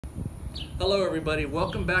Hello everybody,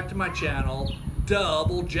 welcome back to my channel,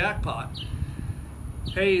 Double Jackpot.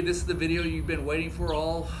 Hey, this is the video you've been waiting for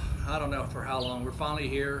I don't know for how long. We're finally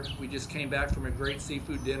here. We just came back from a great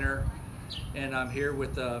seafood dinner, and I'm here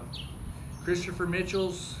with Christopher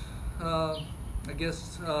Mitchell's, person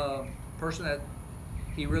that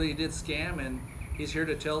he really did scam, and he's here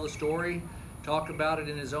to tell the story, talk about it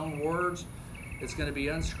in his own words. It's going to be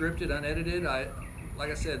unscripted, unedited. Like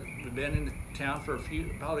I said, we've been in town for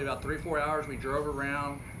probably about 3-4 hours. We drove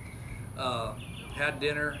around, had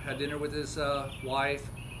dinner with his wife.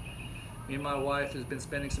 Me and my wife has been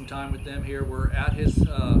spending some time with them here. We're at his,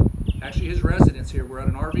 actually his residence here. We're at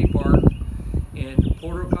an RV park in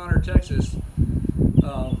Port O'Connor, Texas.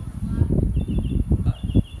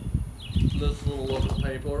 This little local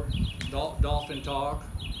paper, Dolphin Talk,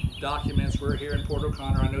 documents. We're here in Port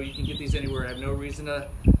O'Connor. I know you can get these anywhere. I have no reason to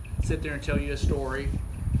sit there and tell you a story.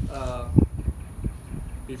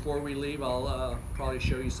 Before we leave, I'll probably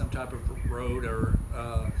show you some type of road or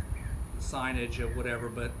signage or whatever,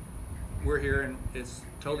 but we're here and it's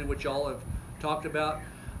totally what y'all have talked about.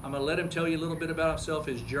 I'm gonna let him tell you a little bit about himself,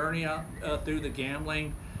 his journey through the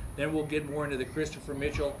gambling. Then we'll get more into the Christopher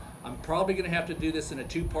Mitchell. I'm probably gonna have to do this in a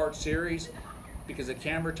 2-part series because of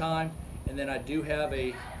camera time, and then I do have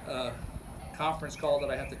a conference call that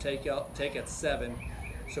I have to take at 7.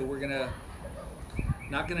 So we're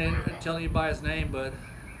not gonna tell you by his name, but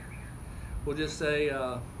we'll just say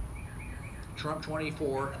Trump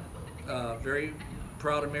 24, very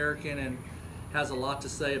proud American, and has a lot to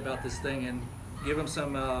say about this thing, and give him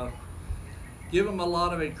a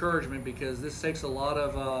lot of encouragement, because this takes a lot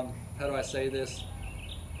of, how do I say this?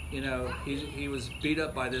 You know, he was beat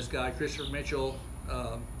up by this guy. Christopher Mitchell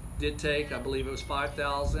did take, I believe it was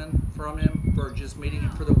 $5,000 from him for just meeting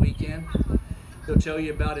him for the weekend. He'll tell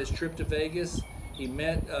you about his trip to Vegas. He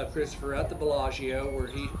met Christopher at the Bellagio where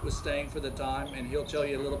he was staying for the time, and he'll tell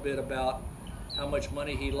you a little bit about how much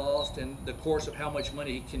money he lost and the course of how much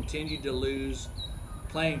money he continued to lose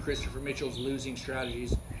playing Christopher Mitchell's losing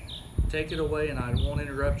strategies. Take it away, and I won't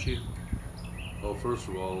interrupt you. Well, first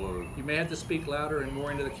of all, you may have to speak louder and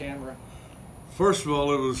more into the camera. First of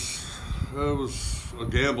all, it was a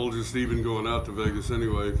gamble just even going out to Vegas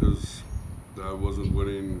anyway, because I wasn't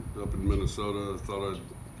winning up in Minnesota. I thought I'd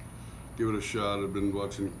give it a shot. I'd been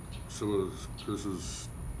watching some of Chris's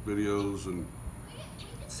videos, and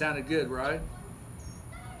it sounded good, right?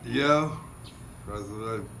 Yeah,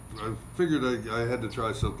 I figured I had to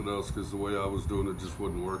try something else, because the way I was doing it just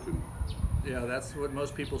wasn't working. Yeah, that's what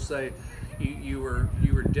most people say. You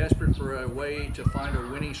were desperate for a way to find a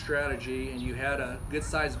winning strategy, and you had a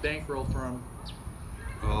good-sized bankroll from.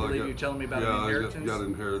 I believe you're telling me about an inheritance. Yeah, I got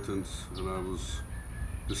inheritance, and I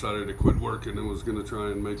decided to quit working and was going to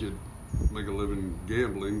try and make a living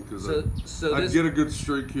gambling, because I'd get a good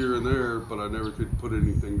streak here and there, but I never could put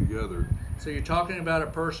anything together. So you're talking about a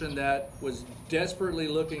person that was desperately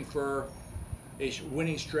looking for a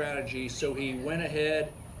winning strategy, so he went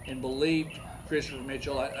ahead and believed Christopher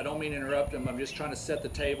Mitchell. I don't mean to interrupt him. I'm just trying to set the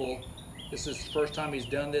table. This is the first time he's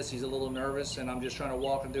done this. He's a little nervous, and I'm just trying to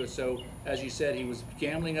walk him through it. So, as you said, he was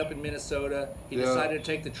gambling up in Minnesota. He decided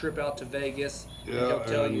to take the trip out to Vegas. Yeah,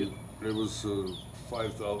 and it was a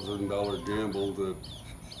 $5,000 gamble that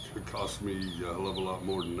could cost me a hell of a lot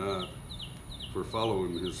more than that for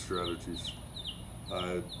following his strategies.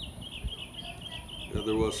 There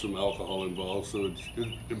was some alcohol involved, so it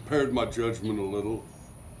impaired my judgment a little.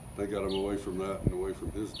 I got him away from that and away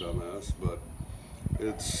from his dumbass, but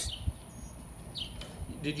it's...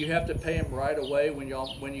 Did you have to pay him right away when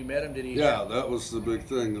you met him? Did he? Yeah, that was the big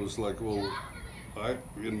thing. It was like, well,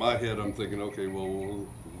 in my head I'm thinking, okay, well,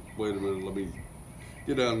 wait a minute, let me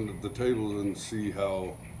get down to the table and see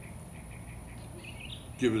how,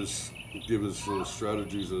 give his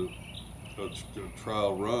strategies a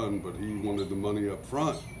trial run, but he wanted the money up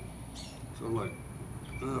front. So I'm like,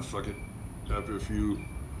 fuck it. After a few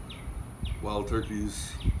wild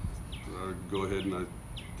turkeys, I go ahead and I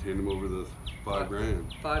hand him over the $5,000.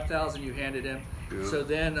 $5,000 you handed him. Yeah. So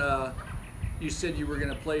then you said you were going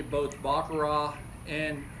to play both Baccarat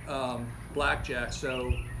and Blackjack.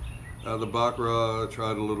 So the Baccarat, I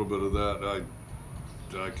tried a little bit of that.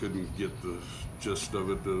 I couldn't get the gist of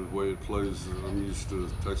it, the way it plays. I'm used to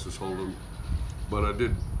Texas Hold'em, but I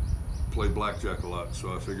did play Blackjack a lot,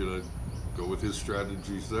 so I figured I'd go with his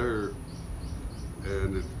strategies there.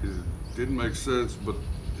 And it didn't make sense, but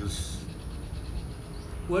it's...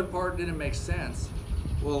 What part didn't make sense?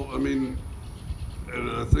 Well, I mean, and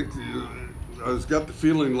I think I got the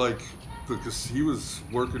feeling like he was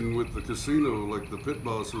working with the casino, like the pit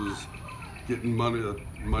boss was getting money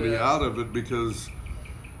out of it, because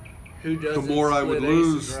Who the doesn't more I split would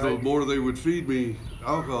lose, aces, right? the more they would feed me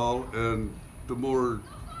alcohol, and the more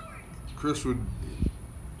Chris would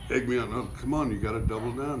egg me on. Oh, come on, you got to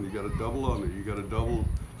double down. You got to double on it. You got to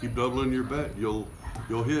keep doubling your bet. You'll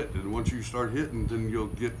hit, and once you start hitting, then you'll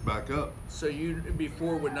get back up. So you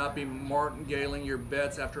before would not be martingaling your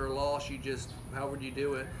bets after a loss. You just, how would you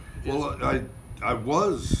do it? Well, I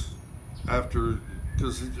was after,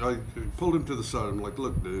 because I pulled him to the side. I'm like,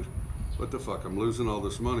 look, dude, what the fuck? I'm losing all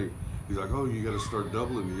this money. He's like, oh, you got to start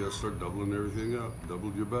doubling. You got to start doubling everything up.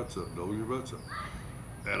 Double your bets up. Double your bets up.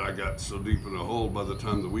 And I got so deep in a hole, by the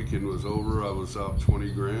time the weekend was over, I was out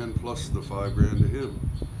 20 grand plus the 5 grand to him.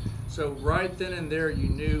 So right then and there, you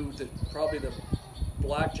knew that probably the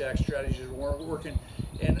blackjack strategies weren't working.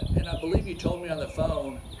 And I believe you told me on the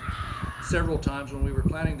phone several times when we were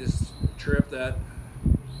planning this trip that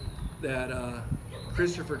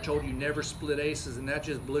Christopher told you never split aces, and that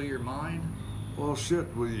just blew your mind. Well,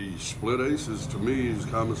 shit, we split aces to me is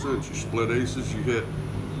common sense. You split aces, you hit.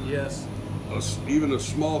 Yes. Even a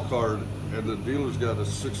small card, and the dealer's got a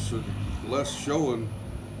 6 or less showing.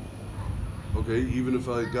 Okay, even if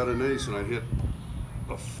I got an ace and I hit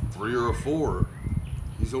a 3 or a 4,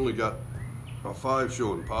 he's only got a 5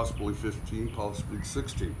 showing, possibly 15, possibly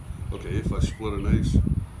 16. Okay, if I split an ace,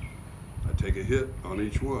 I take a hit on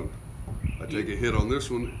each one. I take a hit on this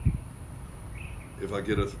one. If I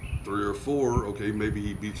get a 3 or 4, okay, maybe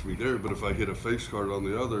he beats me there, but if I hit a face card on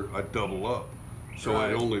the other, I double up. So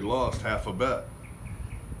Right. I only lost half a bet.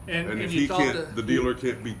 And if you he thought can't, the dealer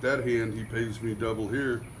can't beat that hand, he pays me double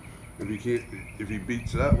here. If he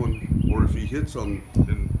beats that one, or if he hits on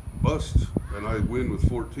and busts, and I win with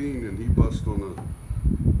 14, and he busts on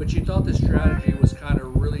But you thought the strategy was kind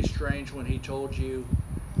of really strange when he told you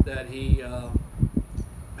that he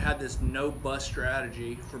had this no bust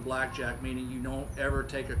strategy for blackjack, meaning you don't ever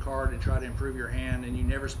take a card and try to improve your hand, and you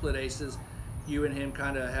never split aces. You and him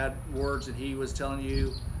kind of had words that he was telling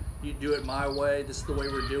you, you do it my way, this is the way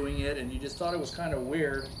we're doing it, and you just thought it was kind of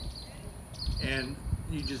weird, and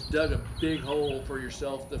you just dug a big hole for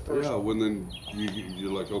yourself the first. Yeah, when then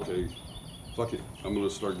you're like, okay, fuck it, I'm gonna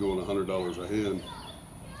start going $100 a hand,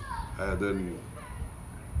 and then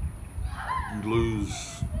you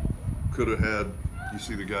lose. Could have had. You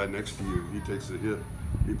see the guy next to you, he takes a hit,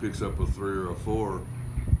 he picks up a 3 or a 4,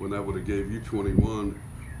 when that would have gave you 21,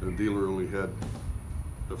 and the dealer only had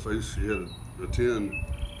a face, he had a 10,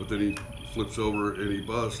 but then he flips over and he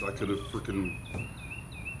busts. I could have freaking.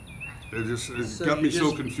 It So got you me so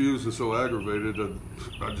just- confused and so aggravated that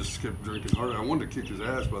I just kept drinking harder. I wanted to kick his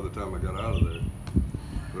ass by the time I got out of there.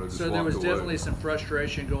 But I just So there was walked away. definitely some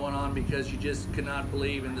frustration going on because you just could not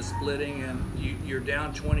believe in the splitting, and you're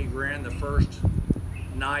down 20 grand the first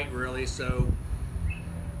night, really. So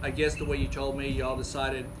I guess the way you told me, y'all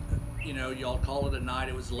decided, y'all call it a night.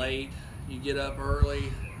 It was late. You get up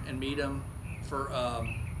early and meet him for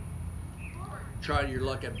try your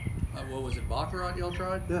luck at what was it, baccarat? Y'all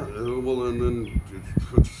tried? Yeah, well, and then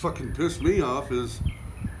what fucking pissed me off is,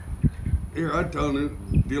 here I tell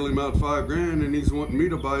him, deal him out 5 grand, and he's wanting me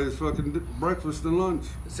to buy his fucking breakfast and lunch.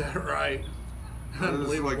 Is that right? It's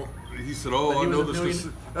Unbelievable. like, he said, But "Oh, he I know was this.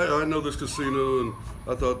 I know this casino," and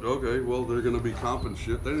I thought, okay, well, they're gonna be comping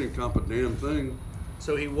shit. They didn't comp a damn thing.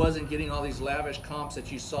 So he wasn't getting all these lavish comps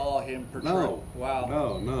that you saw him portray. No.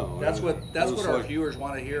 Wow. No. That's It what was our like- viewers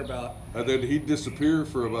want to hear about. And then he'd disappear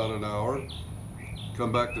for about an hour,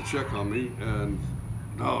 come back to check on me, and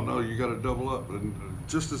no, you got to double up. And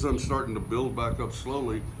just as I'm starting to build back up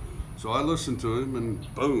slowly, so I listened to him,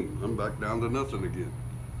 and boom, I'm back down to nothing again.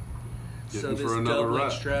 So Getting this for another doubling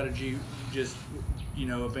rat. strategy just,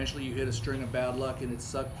 eventually you hit a string of bad luck and it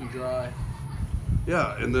sucked you dry.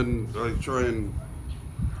 Yeah, and then I try and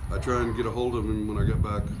get a hold of him when I get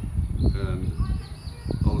back, and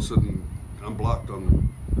all of a sudden I'm blocked on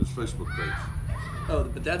his Facebook page. Oh,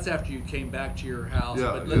 but that's after you came back to your house.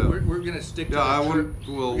 Yeah, but yeah. we're going to stick to Yeah, I the trip. went-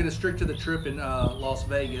 well- We're going to stick to the trip in Las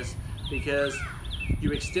Vegas because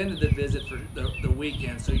you extended the visit for the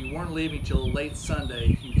weekend, so you weren't leaving till late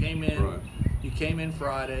Sunday. You came in. Right. You came in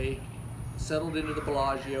Friday, settled into the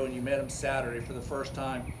Bellagio, and you met him Saturday for the first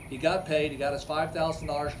time. He got paid. He got his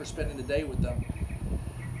 $5,000 for spending the day with them.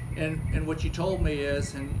 And what you told me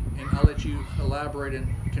is, and I'll let you elaborate and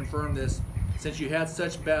confirm this, since you had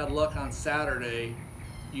such bad luck on Saturday,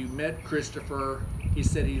 you met Christopher. He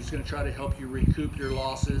said he was going to try to help you recoup your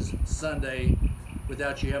losses Sunday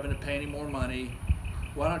without you having to pay any more money.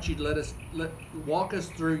 Why don't you walk us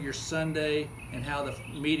through your Sunday and how the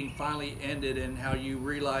meeting finally ended and how you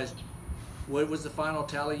realized what was the final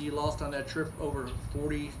tally you lost on that trip? Over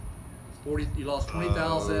 40, you lost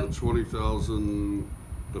 20,000. 20,000.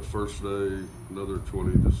 the first day, another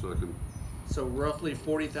 20 the second. So roughly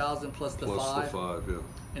 40,000 plus the Plus five. the 5, yeah.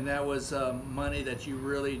 And that was money that you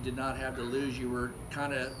really did not have to lose. You were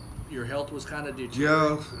kind of, your health was kind of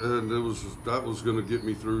deteriorating. Yeah, and that was going to get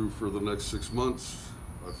me through for the next 6 months.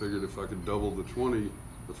 I figured if I could double the 20,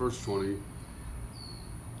 the first 20,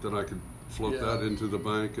 then I could float that into the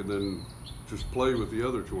bank and then just play with the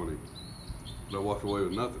other 20. And I walked away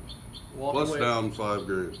with nothing. Plus down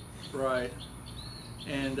 $5,000. Right.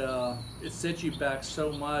 And it set you back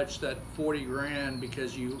so much, that 40 grand,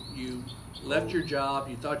 because you left your job.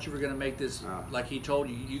 You thought you were going to make this, like he told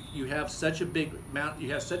you. You have such a big amount.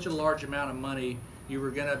 You have such a large amount of money. You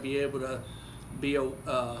were going to be able to be a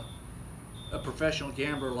professional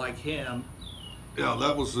gambler like him. Yeah,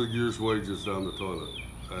 that was a year's wages down the toilet,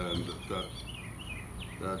 and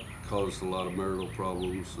that caused a lot of marital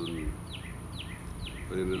problems, and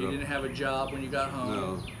they ended You up. didn't have a job when you got home.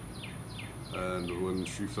 No. And when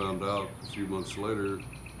she found out a few months later,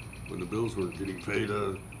 when the bills weren't getting paid,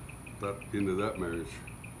 that ended that marriage.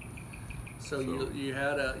 So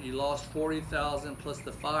you lost 40,000 plus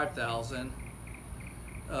the 5,000.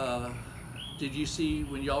 Did you see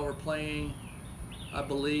when y'all were playing? I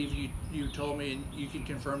believe you told me, and you can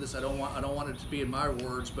confirm this. I don't want it to be in my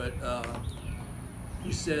words, but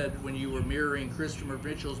you said when you were mirroring Christopher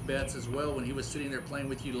Mitchell's bets as well, when he was sitting there playing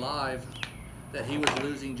with you live, that he was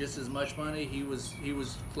losing just as much money. He was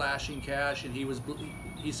flashing cash, and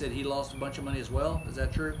he said he lost a bunch of money as well. Is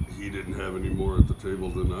that true? He didn't have any more at the table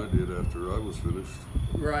than I did after I was finished.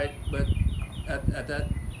 Right, but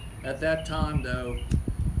at that time though,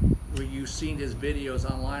 where you seen his videos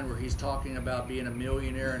online where he's talking about being a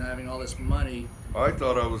millionaire and having all this money. I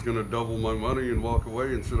thought I was going to double my money and walk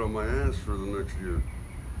away and sit on my ass for the next year.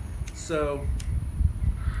 So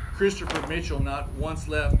Christopher Mitchell not once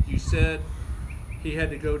left. You said he had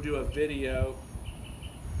to go do a video.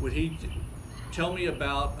 Would he tell me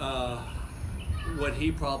about what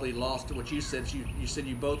he probably lost? What you said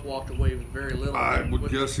you both walked away with very little. I would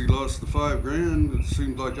guess he lost the $5,000. It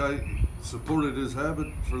seemed like I supported his habit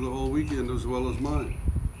for the whole weekend as well as mine.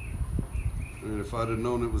 And if I'd have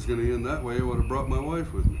known it was going to end that way, I would have brought my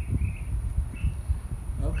wife with me.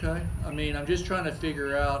 Okay. I mean, I'm just trying to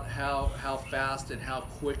figure out how fast and how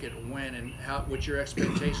quick it went, and what your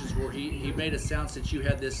expectations were. He made it sound since you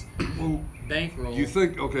had this bankroll. You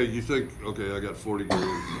think, okay, I got 40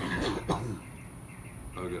 grand.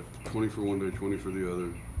 I got 20 for one day, 20 for the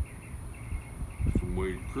other. From the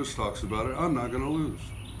way Chris talks about it, I'm not going to lose.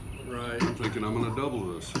 Right. I'm thinking I'm going to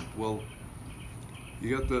double this. Well,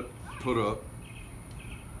 you got that put up,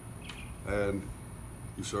 and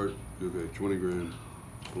you start, okay, 20 grand,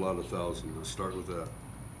 pull out 1,000. Let's start with that.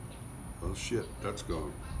 Oh shit, that's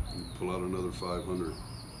gone. You pull out another 500,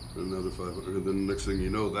 and another 500, and then the next thing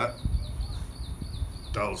you know, that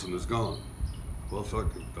 1,000 is gone. Well,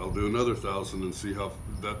 fuck it. I'll do another 1,000 and see how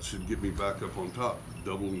that should get me back up on top,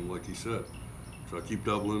 doubling like he said. So I keep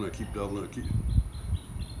doubling,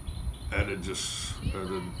 and it just, and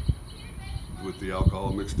then with the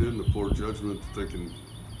alcohol mixed in, the poor judgment, thinking,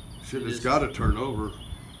 shit, it's got to turn over,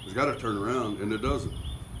 it's got to turn around, and it doesn't.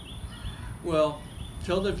 Well,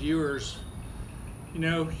 tell the viewers, you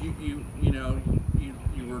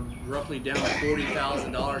were roughly down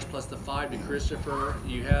 $40,000 plus the 5 to Christopher.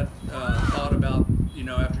 You had thought about,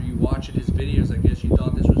 after you watched his videos, I guess you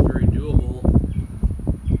thought this was very doable.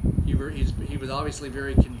 He was obviously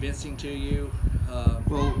very convincing to you.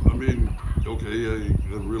 Well, I mean, okay,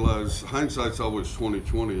 I realize hindsight's always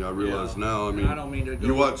 20/20. I realize now. I mean, I don't mean to go.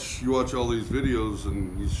 You watch all these videos,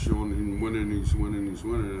 and he's showing him winning, he's winning,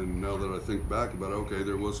 and now that I think back about it, okay,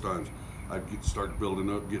 there was times I'd start building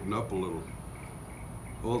up, getting up a little.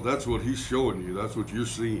 Well, that's what he's showing you. That's what you're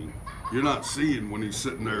seeing. You're not seeing when he's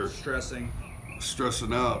sitting there stressing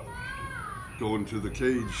out, going to the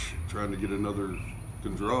cage, trying to get another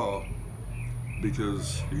draw,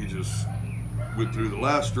 because he just went through the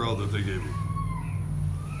last draw that they gave him.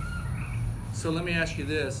 So let me ask you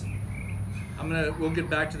this. We'll get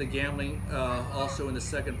back to the gambling also in the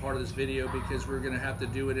second part of this video, because we're gonna have to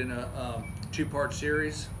do it in a two-part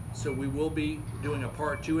series. So we will be doing a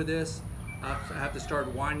part 2 of this. I have to start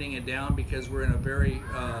winding it down because we're in a very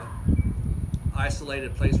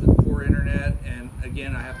isolated place with poor internet, and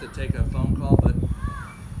again, I have to take a phone call. But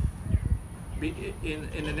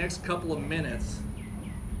in the next couple of minutes,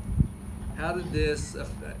 how did this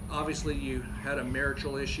affect? Obviously, you had a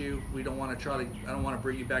marital issue. I don't want to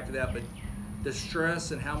bring you back to that, but the stress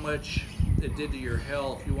and how much it did to your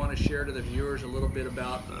health. You want to share to the viewers a little bit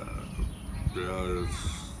about? Yeah,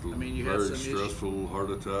 you very had some stressful, heart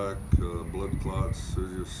attack, blood clots.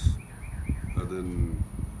 And then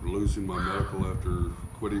losing my medical after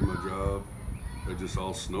quitting my job. It just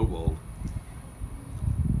all snowballed.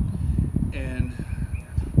 And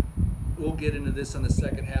we'll get into this on the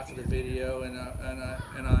second half of the video, and I'm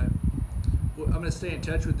going to stay in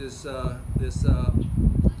touch with this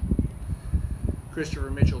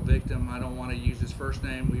Christopher Mitchell victim. I don't want to use his first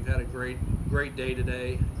name. We've had a great day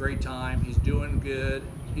today, great time. He's doing good,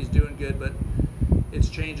 but it's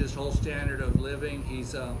changed his whole standard of living.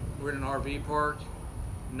 We're in an RV park,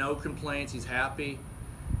 no complaints. He's happy,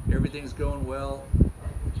 everything's going well.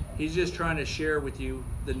 He's just trying to share with you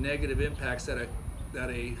the negative impacts that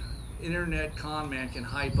a internet con man can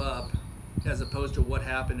hype up, as opposed to what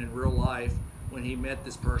happened in real life when he met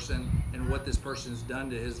this person and what this person's done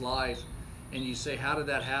to his life. And you say, how did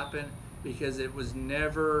that happen? Because it was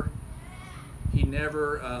never, he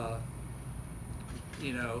never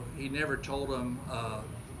told him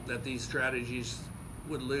that these strategies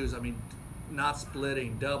would lose. I mean, not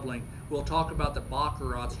splitting, doubling. We'll talk about the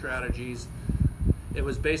Baccarat strategies. It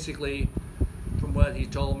was basically, from what he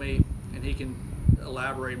told me, and he can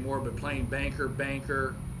elaborate more, but playing banker,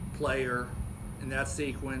 banker, player in that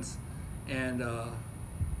sequence, and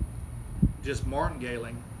just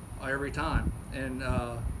martingaling every time, and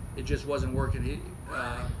it just wasn't working. He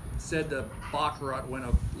said the Baccarat went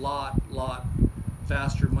a lot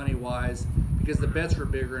faster money-wise because the bets were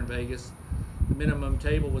bigger in Vegas. The minimum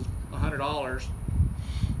table was $100.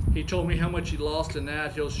 He told me how much he lost in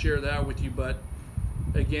that. He'll share that with you, but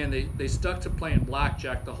again, they stuck to playing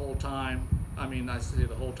blackjack the whole time. I mean, I say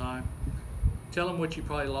the whole time. Tell him what you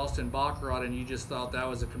probably lost in Baccarat, and you just thought that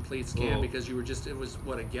was a complete scam because you were just, it was,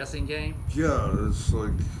 what, a guessing game? Yeah, it's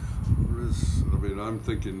like, I mean, I'm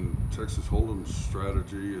thinking Texas Hold'em's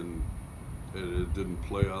strategy, and it didn't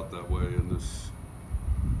play out that way in this.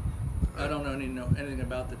 I don't know anything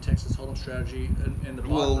about the Texas Hold'em strategy and the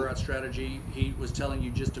Baccarat strategy. He was telling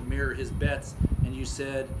you just to mirror his bets, and you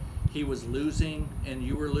said he was losing and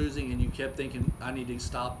you were losing, and you kept thinking, I need to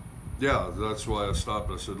stop. Yeah, that's why I stopped.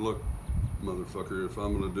 I said, look, motherfucker, if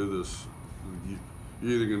I'm going to do this,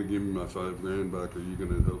 you're either going to give me my $5,000 back, or you're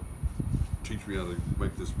going to help teach me how to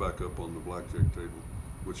make this back up on the blackjack table,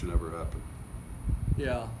 which never happened.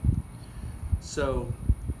 Yeah. So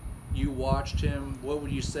you watched him. What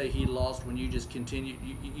would you say he lost when you just continued,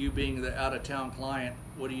 you being the out-of-town client,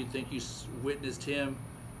 what do you think you witnessed him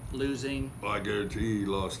losing? Well, I guarantee he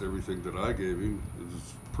lost everything that I gave him. It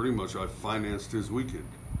was pretty much, I financed his weekend.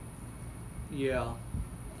 Yeah.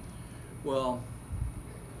 Well,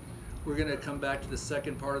 we're going to come back to the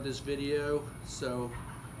second part of this video. So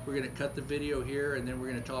we're going to cut the video here, and then we're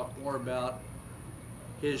going to talk more about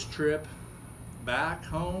his trip back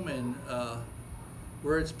home and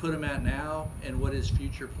where it's put him at now and what his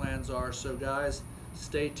future plans are. So guys,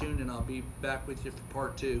 stay tuned, and I'll be back with you for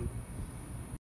part 2.